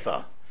the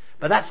Sefer.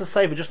 But that's the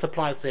Sefer just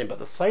applies to him. But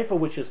the Sefer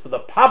which is for the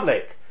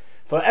public,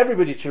 for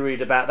everybody to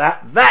read about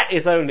that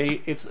is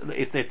only if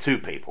there are two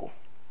people.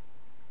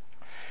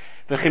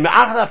 Since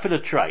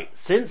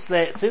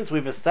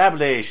we've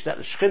established that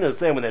the Shekhinah is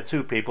there when there are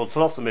two people,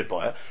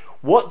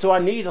 what do I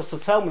need us to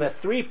tell me there are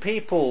three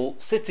people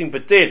sitting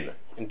bedin,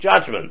 in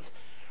judgment?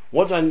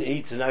 What do I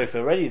need to know? If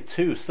there are already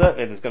two,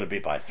 certainly there's going to be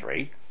by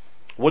three.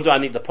 What do I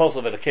need the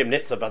Posel of the Kim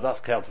Nitza, but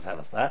that's Kel to tell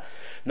us that?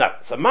 No.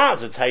 So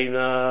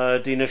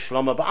Dina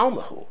Shloma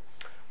Ba'almahu.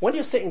 When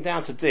you're sitting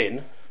down to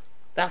din,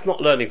 that's not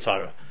learning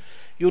Torah.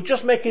 You're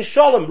just making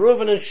shalom.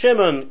 Reuven and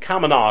Shimon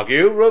come and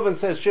argue. Reuven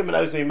says Shimon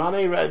owes me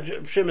money.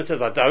 Shimon says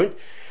I don't.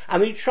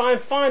 And you try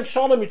and find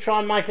shalom. You try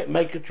and make a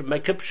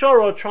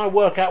pshara, try and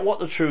work out what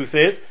the truth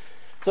is.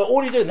 So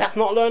all you do, that's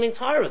not learning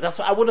Torah. That's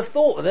what I would have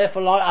thought.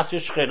 Therefore, like us,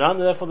 your Shekhinah, and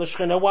therefore the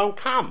Shekhinah won't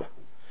come.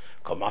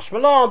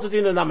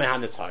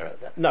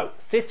 No,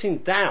 sitting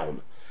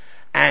down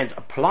and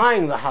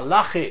applying the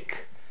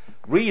halachic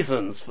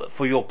reasons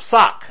for your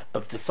psak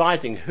of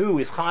deciding who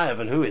is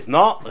chayav and who is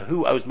not,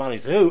 who owes money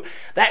to who,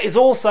 that is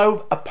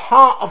also a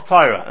part of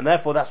Torah, and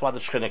therefore that's why the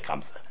Shekhinah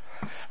comes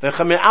there.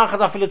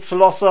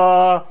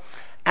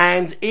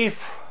 And if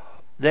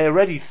there are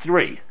already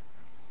three,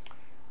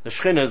 the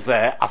Shekhinah is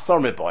there, asar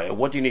miboya,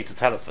 what do you need to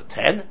tell us for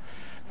 10?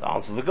 The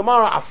answer is the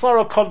Gemara,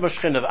 asara kodma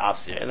Shekhinah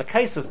v'asya. In the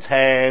case of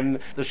 10,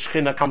 the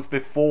Shekhinah comes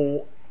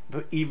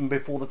even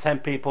before the 10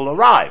 people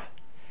arrive.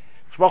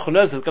 Shmuel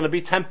knows there's going to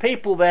be 10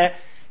 people there,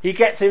 he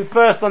gets in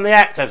first on the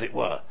act, as it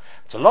were.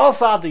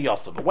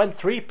 But when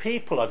three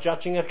people are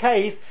judging a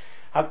case,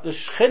 the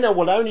Shekhinah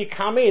will only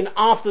come in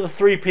after the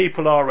three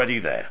people are already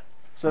there.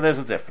 So there's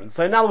a difference.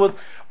 So in other words,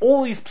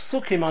 all these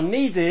psukim are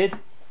needed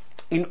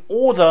in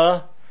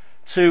order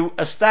to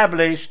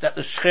establish that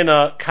the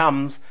Shekhinah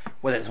comes,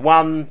 whether it's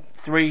 1,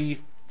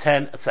 3,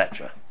 10,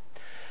 etc.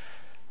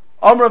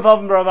 How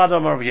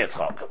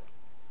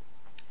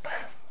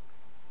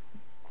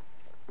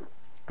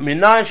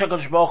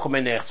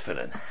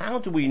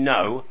do we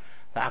know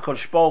that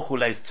HaKadosh Baruch Hu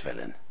lays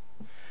tefillin?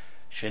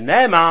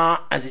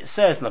 Shenema, as it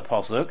says in the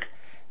Pasuk,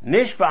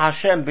 Nishba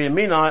Hashem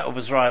b'yaminai of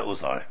Israel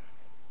Uzai.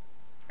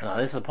 Now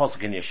this is a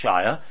Pasuk in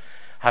Yeshaya.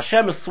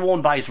 Hashem is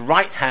sworn by his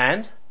right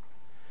hand,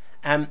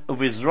 and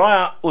of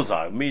Israel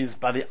Uzai means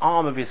by the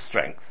arm of his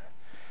strength.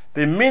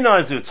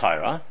 B'yaminai zu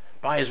Torah,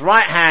 by his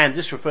right hand,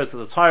 this refers to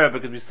the Torah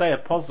because we say a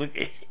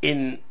Pasuk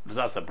in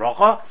V'zasa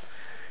Bracha,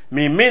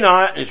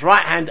 Mimina, his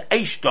right hand,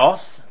 Eish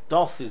Dos.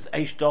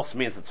 Eish Dos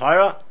means the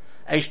Torah.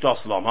 Eish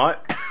Dos Lomai.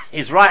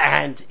 His right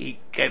hand, he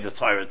gave the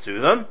Torah to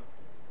them.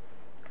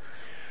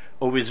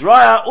 Of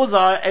Israel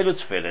Uzai Elu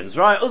Tefillin.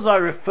 Israel Uzai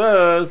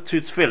refers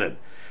to Tefillin.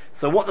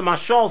 So what the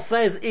Mashal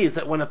says is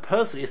that when a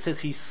person, it says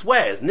he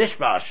swears,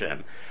 Nishba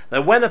Hashem,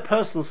 that when a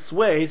person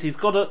swears, he's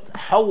got to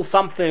hold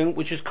something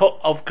which is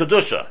of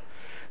Kedusha.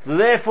 So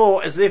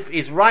therefore, as if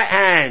his right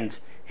hand,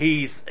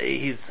 he's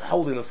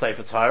holding the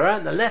Sefer Torah,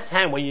 and the left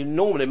hand, when you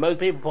normally, most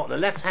people put on the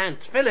left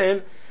hand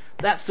tefillin,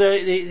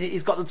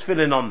 he's got the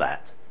tefillin on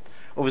that.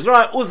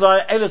 Uzai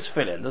elu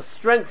tefillin. The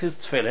strength is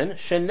tefillin.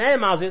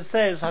 Shenem, as it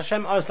says,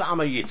 Hashem ois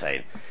la'ama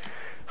yitain.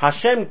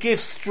 Hashem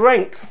gives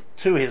strength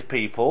to his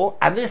people,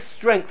 and this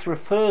strength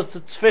refers to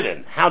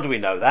tefillin. How do we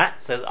know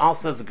that? Says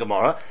the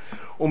Gemara,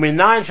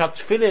 Uminayin shat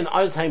tefillin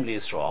ois heim li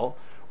Yisrael.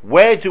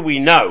 Where do we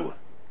know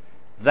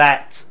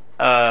that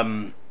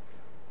tefillin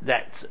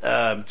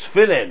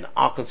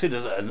are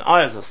considered an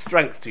eye as a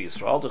strength to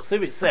Yisrael? The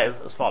Chsiv says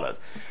as follows: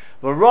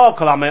 V'ro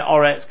kol amei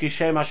oretz ki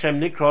shem Hashem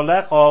nikro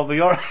lecho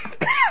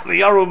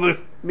v'yoru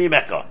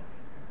mimeka.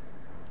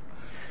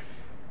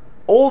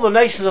 All the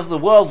nations of the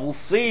world will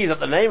see that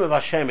the name of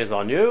Hashem is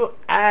on you,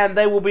 and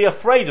they will be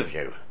afraid of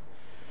you.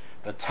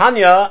 But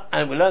Tanya,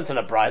 and we learned in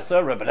a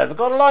brisa, Rebbe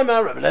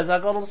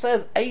Lezer Gadol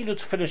says, Eilu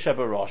tefillin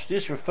sheberosh.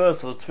 This refers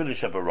to the tefillin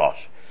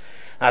sheberosh.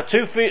 Now,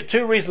 two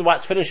reasons why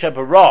it's tefillin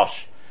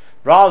sheberosh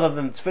rather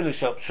than tefillin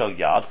shel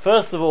yad.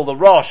 First of all, the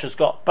rosh has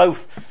got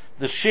both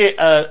the shin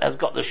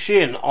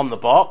on the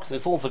box.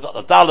 It's also got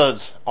the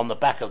dalad on the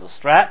back of the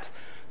straps.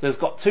 So it's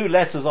got two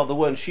letters of the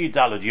word shi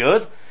dalad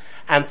yud.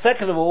 And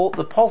second of all,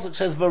 the pasuk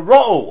says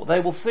v'ro'u, they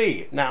will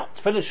see. Now,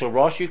 tefillin shel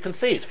rosh, you can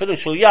see it. Tefillin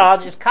shel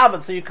yad is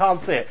covered, so you can't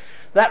see it.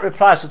 That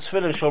replies to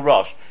tefillin shel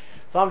rosh.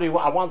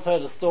 I once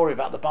heard a story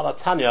about the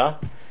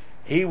Balatanya.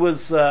 He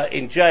was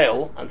in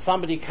jail, and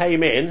somebody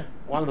came in,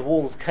 one of the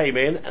wardens came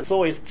in, and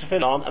saw his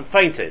tefillin on, and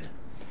fainted.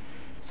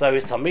 So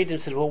his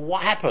Talmidim said, well,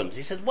 what happened?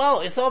 He said,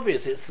 well, it's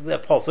obvious, it's the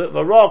pasuk,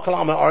 v'ro'u kol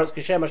ha'amei oretz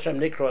ki shem Hashem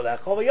nikro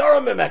lecho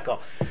v'yoru mimeka.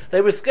 They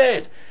were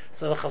scared.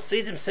 So the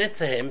Hasidim said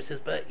to him, he says,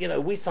 but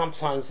we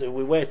sometimes,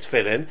 we wear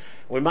tefillin,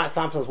 we might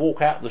sometimes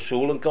walk out the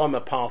shul and go on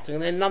a passing,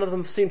 and then none of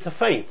them seem to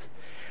faint.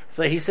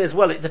 So he says,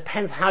 well, it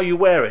depends how you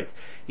wear it.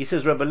 He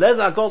says, Rebbe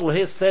Lezer Gadol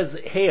here says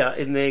here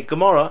in the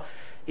Gemara,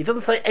 he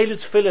doesn't say Eilu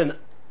tefillin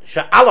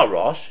she'ala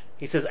rosh,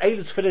 he says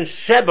Eilu tefillin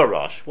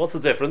sheberosh. What's the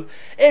difference?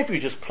 If you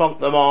just plonk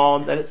them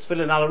on, then it's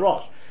tefillin ala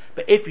rosh.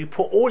 But if you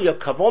put all your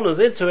kavonas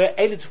into it,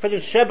 Eilu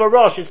tefillin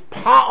sheberosh is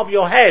part of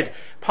your head,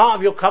 part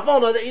of your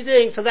kavona that you're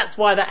doing, so that's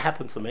why that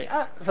happened to me.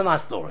 It's a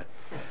nice story.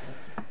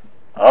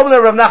 The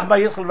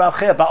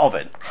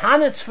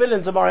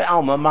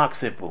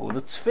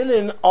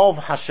tefillin of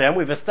Hashem,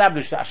 we've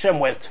established that Hashem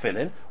wears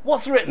tefillin.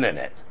 What's written in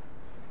it?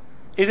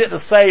 Is it the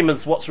same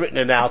as what's written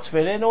in our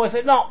tefillin, or is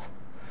it not?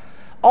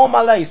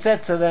 Malay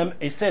said to them,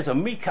 he says,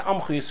 Mika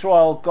amchu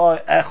Yisrael goy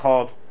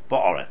echad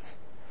ba'oretz.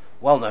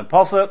 Well-known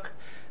pasuk.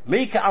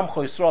 Mika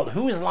amchu Yisrael,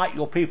 who is like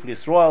your people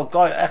Yisrael,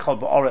 goy echad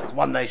ba'oretz,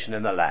 one nation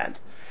in the land.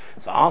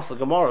 So ask the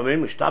Gemara,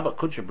 Mishtabak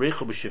kudsha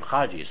brichu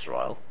b'shivchad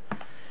Yisrael.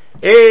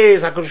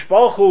 Is HaKadosh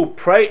Baruch Hu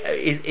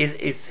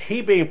is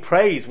he being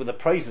praised with the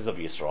praises of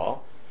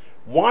Yisrael?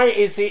 Why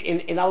is he,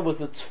 in other words,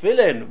 the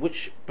tefillin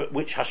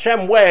which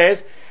Hashem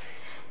wears,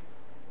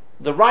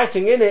 the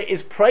writing in it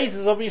is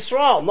praises of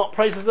Yisrael, not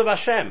praises of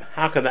Hashem?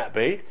 How can that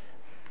be?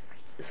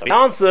 So he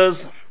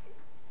answers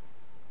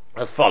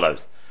as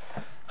follows.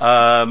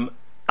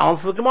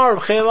 Answers the Gemara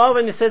of Chiyavav,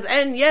 and it says,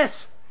 and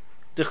yes,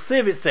 the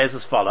Chsiv it says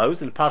as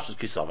follows in Parshas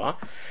Kisova.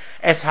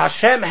 Es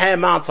Hashem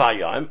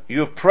he'matayim, you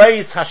have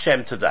praised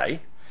Hashem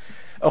today.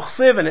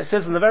 Uchsiv, and it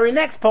says in the very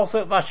next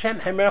pasuk, Hashem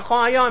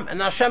he'merchayim,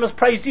 and Hashem has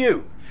praised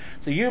you.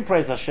 So you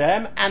praise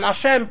Hashem, and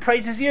Hashem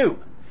praises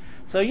you.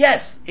 So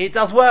yes, it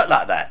does work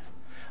like that.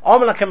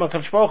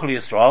 HaKadosh Baruch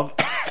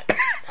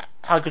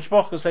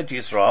Hu said to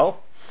Yisrael,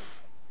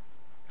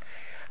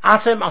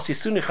 Atem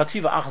asisuni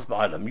chativa achas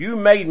ba'olam. You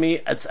made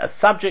me a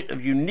subject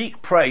of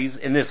unique praise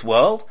in this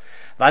world.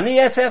 I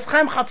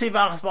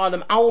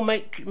will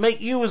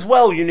make you as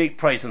well unique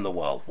praise in the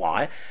world.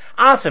 Why?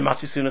 You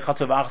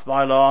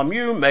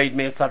made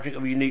me a subject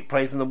of unique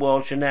praise in the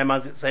world.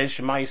 As it says,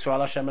 Shema Yisrael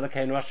Hashem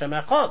Elokeinu Hashem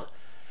Echad.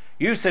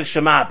 You said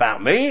Shema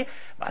about me.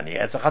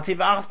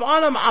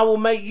 I will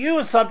make you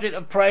a subject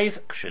of praise.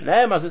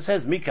 As it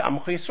says, Mika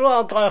amchu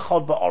Yisrael goy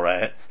echad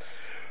ba'oretz.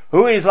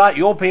 Who is like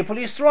your people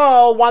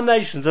Yisrael, one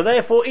nation. So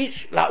therefore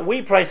each, like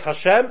we praise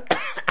Hashem,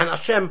 and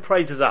Hashem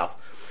praises us.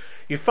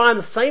 You find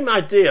the same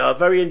idea,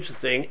 very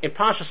interesting, in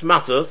Parshas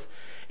Matos.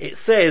 It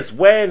says,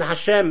 when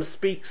Hashem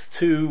speaks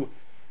to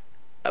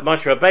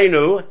Moshe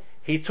Rabbeinu,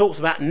 he talks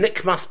about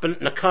Nikmas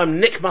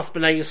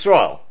B'nai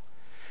Yisrael.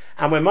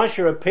 And when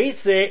Moshe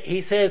repeats it,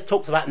 he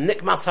talks about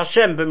Nikmas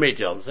Hashem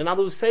B'midyans. In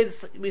other words,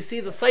 we see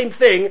the same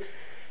thing.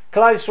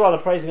 Klal Yisrael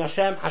are praising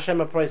Hashem,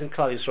 Hashem are praising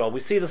Klal Yisrael. We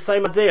see the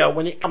same idea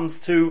when it comes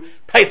to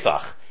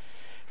Pesach.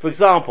 For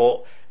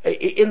example,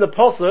 in the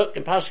Pasuk,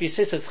 in Parashas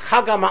Yisrael, it's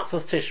Chag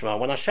HaMatzos Tishma.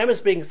 When Hashem is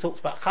being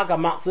talked about Chag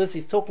HaMatzos,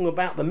 he's talking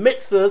about the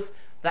mitzvahs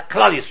that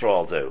Klal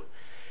Yisrael do.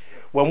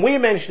 When we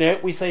mention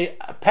it, we say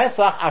Pesach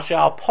Asher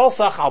Al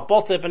Posach Al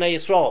Bote B'nai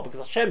Yisrael,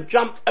 because Hashem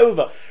jumped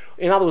over.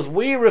 In other words,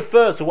 we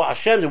refer to what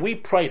Hashem did. We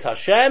praise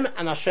Hashem,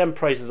 and Hashem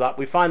praises us.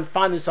 We find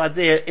this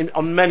idea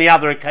on many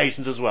other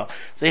occasions as well.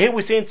 So here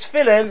we see in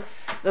Tefillin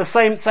the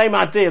same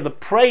idea. The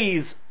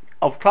praise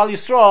of Klal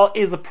Yisrael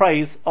is the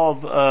praise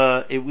of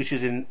which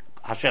is in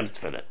Hashem's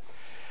tefillin.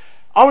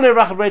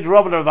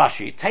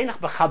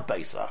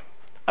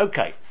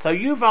 Okay, so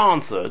you've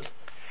answered.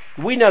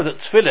 We know that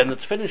the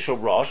tefillin shel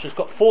rosh has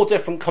got 4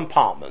 different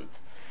compartments.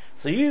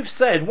 So you've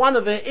said one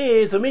of it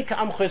is Umika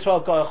Amcha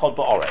Yisrael Goy Echad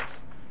Ba'oretz.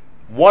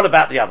 What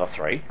about the other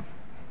three?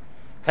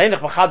 Tainach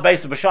B'chad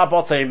Beis B'shar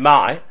Botei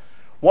Mai.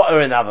 What are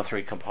in the other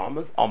three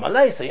compartments?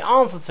 Omalei. So he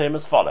answers to him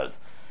as follows.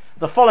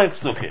 The following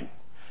psukim.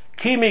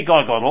 Kimi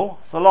Goy Godol.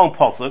 It's a long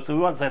posuk, so we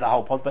won't say the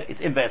whole posuk, but it's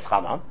in Ves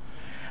Chanan.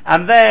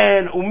 And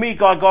then Umi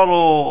Goy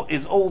Godol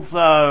is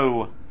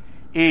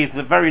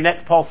the very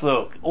next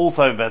posuk,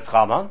 also in Ves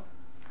Chanan.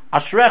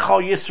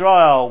 Ashrecha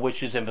Yisrael,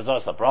 which is in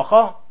Vezos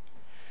HaBracha.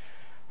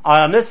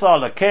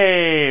 Ayanisa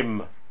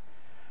Lakim,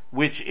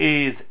 which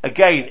is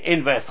again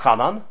in Ves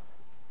Chanan.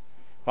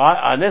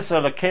 Right?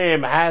 Ayanisa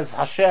Lakim, has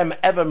Hashem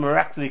ever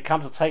miraculously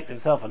come to take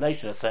himself a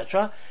nation,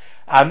 etc.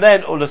 And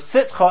then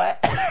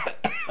Ulasitcha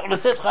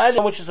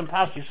Elyon, which is in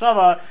Pash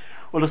Yisava,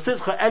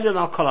 Ulasitcha Elyon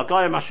al Kol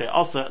HaGoyim Asher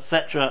Osa,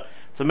 etc.,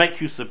 to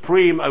make you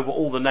supreme over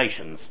all the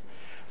nations.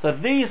 So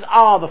these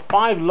are the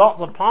 5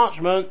 lots of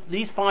parchment,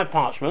 these 5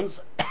 parchments,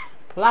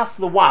 plus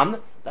the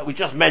one that we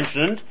just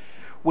mentioned,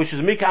 which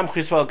is Mika Am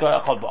Chisrael Goy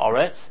Echad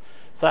Ba'oretz.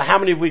 So how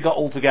many have we got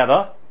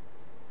altogether?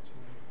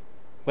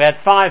 We had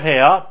 5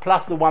 here,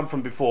 plus the one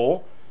from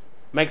before,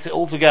 makes it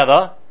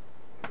altogether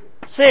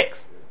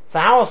 6. So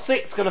how are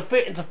 6 going to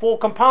fit into 4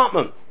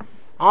 compartments?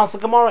 Answer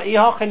Gemara,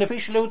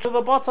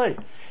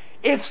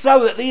 if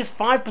so, that these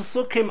 5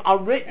 pasukim are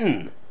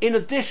written in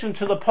addition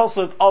to the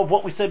pasuk of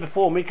what we said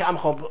before, Mika Am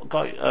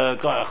Goy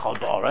Echad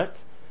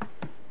Ba'oretz,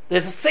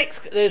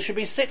 there should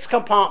be 6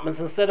 compartments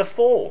instead of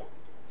 4.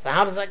 So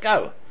how does that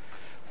go?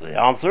 So the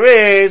answer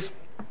is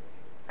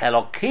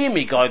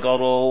Elokimi Goy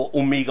Godol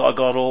Umi Goy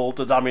Godol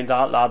Tadamin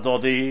La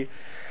Dodi.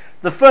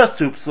 The first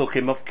 2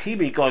 psukim of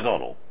Kimi Goy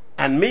Godol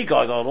and Mi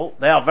Goy Godol,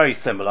 they are very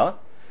similar.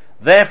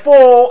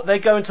 Therefore, they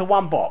go into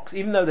one box.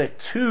 Even though they're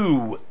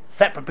 2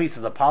 separate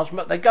pieces of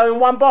parchment, they go in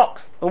one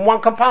box, in one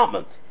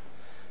compartment.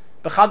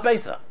 B'chad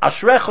Beisa.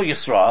 Ashrecha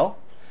Yisrael.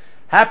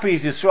 Happy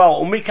is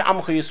Yisrael. Umika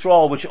Amcha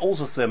Yisrael, which are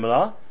also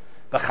similar.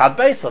 B'chad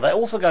Beisa. They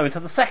also go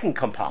into the second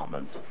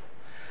compartment.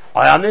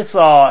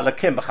 Ayanisa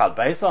Lakim B'chad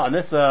Beisa.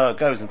 Anissa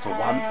goes into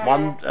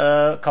one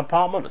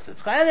compartment.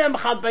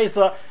 B'chad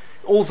Beisa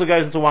also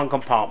goes into one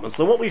compartment.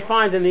 So what we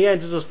find in the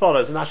end is as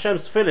follows. In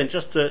Hashem's Tefillin,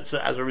 just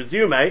as a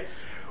resume,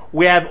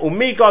 we have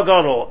Umi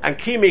Gagadol and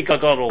Kimi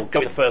Gagadol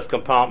go in the first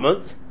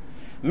compartment.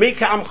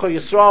 Mika Amcha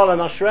Yisrael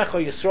and Ashrecha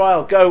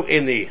Yisrael go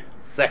in the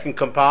second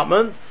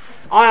compartment.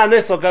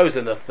 Ayanisa goes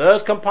in the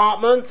third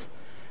compartment.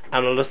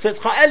 And Lasitcha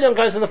Elyon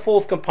goes in the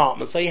fourth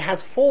compartment. So he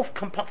has 4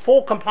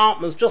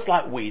 compartments just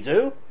like we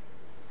do.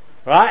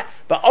 Right?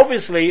 But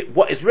obviously,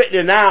 what is written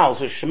in ours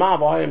with Shema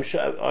V'Hoyim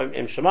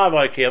Shema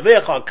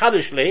V'Hoyim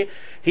Kadishli,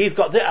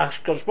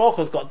 Berochos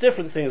has got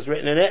different things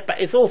written in it, but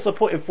it's also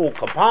put in 4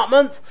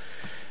 compartments.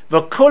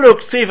 V'Kulu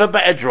Ksiva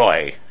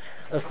Be'edroi.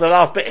 That's the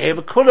last bit here.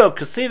 V'Kulu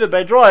Ksiva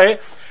Be'edroi.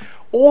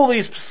 All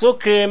these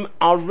psukim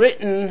are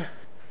written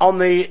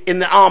in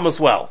the arm as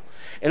well.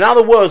 In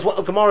other words, what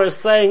the Gemara is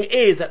saying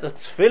is that the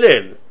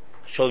Tefillin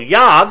Shel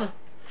Yad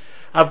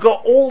have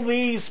got all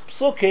these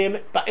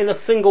psukim, but in a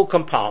single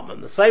compartment.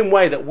 The same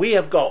way that we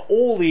have got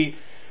all the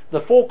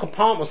 4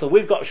 compartments that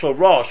we've got Shel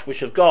Rosh,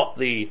 which have got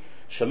the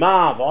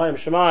Shema, V'Hoyim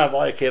Shema,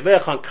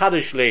 V'Hoyim and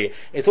Kadishli.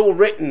 It's all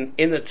written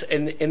in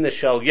the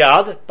Shel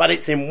Yad, but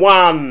it's in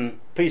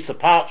one piece of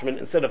parchment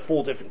instead of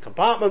 4 different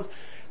compartments.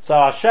 So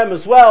Hashem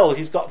as well,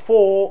 he's got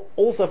 4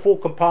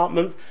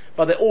 compartments,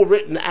 but they're all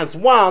written as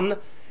one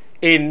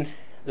in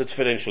the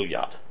Tefillin Shel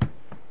Yad.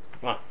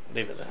 Right,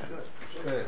 leave it there.